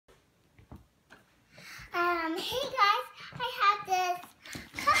Hey guys, I have this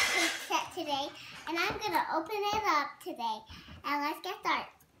cupcake set today, and I'm going to open it up today. And let's get started.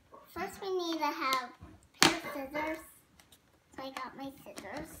 First we need to have a pair of scissors. So I got my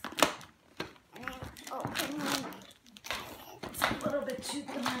scissors. And then open it. It's a little bit too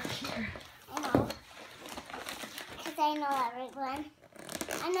dark here. I know. Because I know everyone.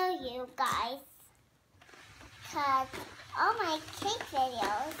 I know you guys. Because all my cake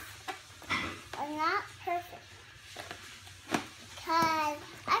videos are not perfect. Because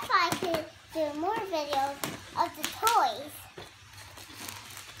I thought I could do more videos of the toys.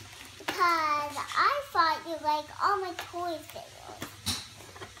 Because I thought you like all my toys videos.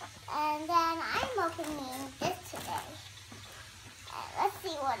 And then I'm opening this today. And let's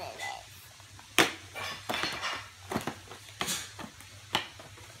see what it is.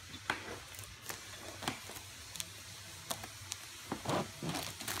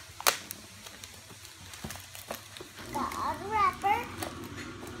 Got the wrapper.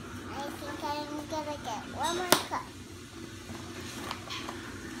 I think I'm gonna get one more cut.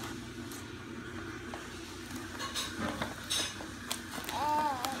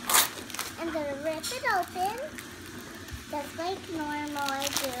 I'm gonna rip it open, just like normal I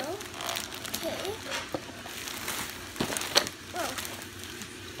do. Okay. Oh.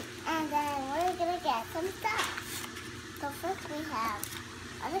 And then we're gonna get some stuff. So first we have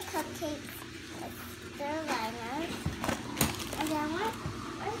other cupcakes, their liners, and then we're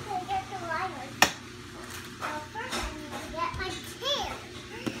gonna get the liners. So first I need to get my chair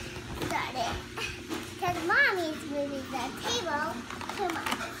started, because Mommy's moving the table too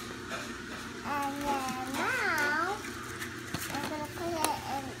much. And then now, I'm going to put it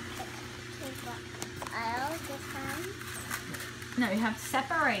in the cupcake aisle this time. No, you have to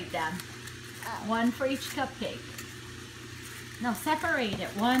separate them. Oh. One for each cupcake. No, separate it.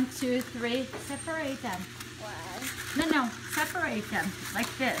 1, 2, 3. Separate them. One. No, separate them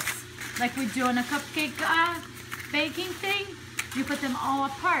like this. Like we do on a cupcake baking thing. You put them all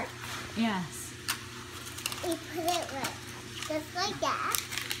apart. Yes. We put it right, just like that.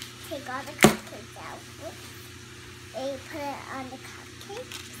 Take all the cupcakes out. They put it on the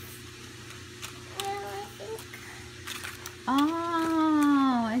cupcakes. I think.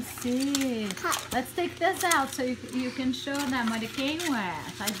 Oh, I see. Let's take this out so you can show them what it came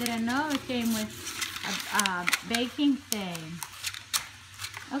with. I didn't know it came with a baking thing.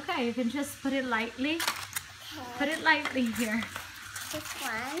 Okay, you can just put it lightly. Okay. Put it lightly here. This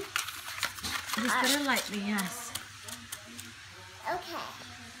one. Just put it lightly, yes. Okay.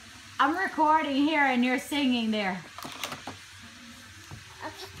 I'm recording here and you're singing there.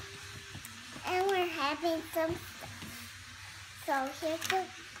 Okay. And we're having some stuff. So here's the,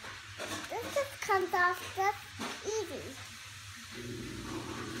 this just comes off just easy.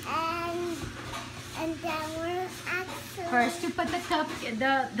 And then we're actually First you put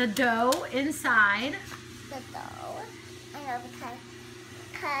the dough inside. the dough. I know because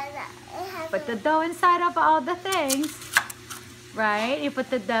it has Put the dough inside of all the things. Right? You put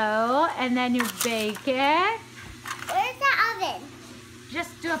the dough and then you bake it. Where's the oven?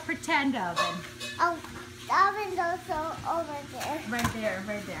 Just do a pretend oven. Oh, the oven's also over there. Right there,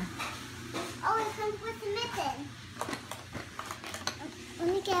 right there. Oh, it comes with the mitten. Let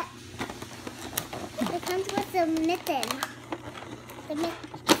me get. It comes with the mitten.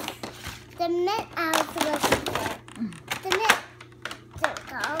 The mitt I was looking for. The mitt. There we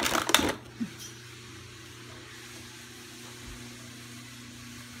go.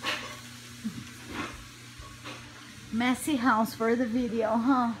 Messy house for the video,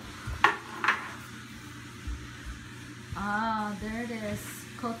 huh? Ah, there it is.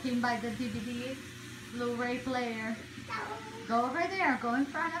 Cooking by the DVD Blu-ray player. Go over there. Go in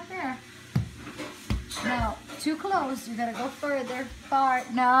front of there. No, too close. You gotta go further. Far.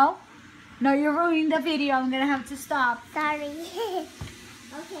 No. No, you're ruining the video. I'm gonna have to stop. Sorry.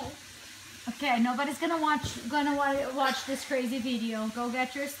 Okay. Okay, nobody's gonna watch this crazy video. Go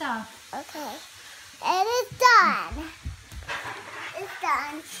get your stuff. Okay. It is done. It's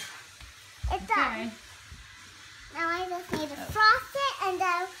done. It's done. Okay. Now I just need to frost it, and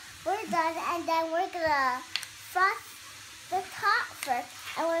then we're done. And then we're gonna frost the top first,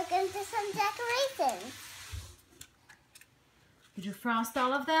 and we're gonna do some decorations. Did you frost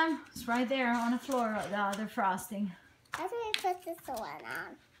all of them? It's right there on the floor, the other frosting. How do we put this one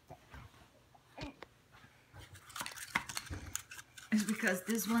on? It's because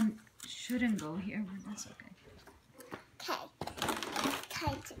this one shouldn't go here, but that's okay. Okay. It's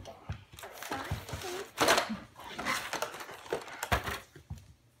time to get the frosting.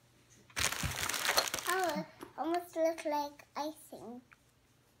 Oh, it almost looks like icing.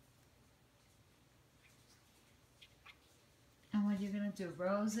 want to do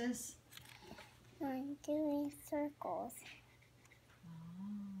roses? I'm doing circles.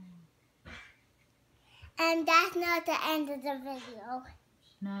 Oh. And that's not the end of the video.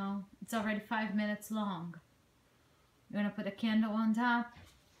 No, it's already 5 minutes long. You want to put a candle on top?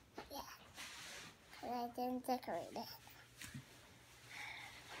 Yeah. Because I didn't decorate it.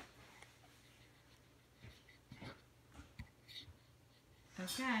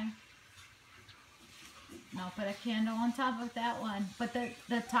 Okay. Now put a candle on top of that one. Put the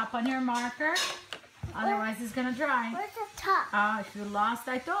top on your marker. Otherwise it's going to dry. Where's the top? If you lost,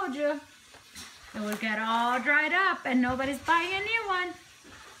 I told you. It would get all dried up and nobody's buying a new one.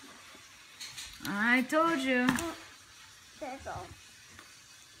 I told you. Circle.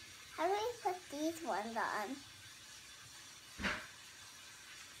 How do we put these ones on?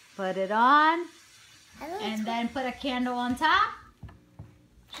 Put it on. And Then put a candle on top.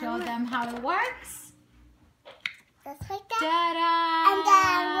 Show them how it works. Just like that. Ta-da! And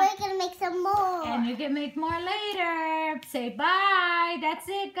then we're going to make some more. And you can make more later. Say bye. That's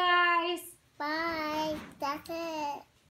it, guys. Bye. That's it.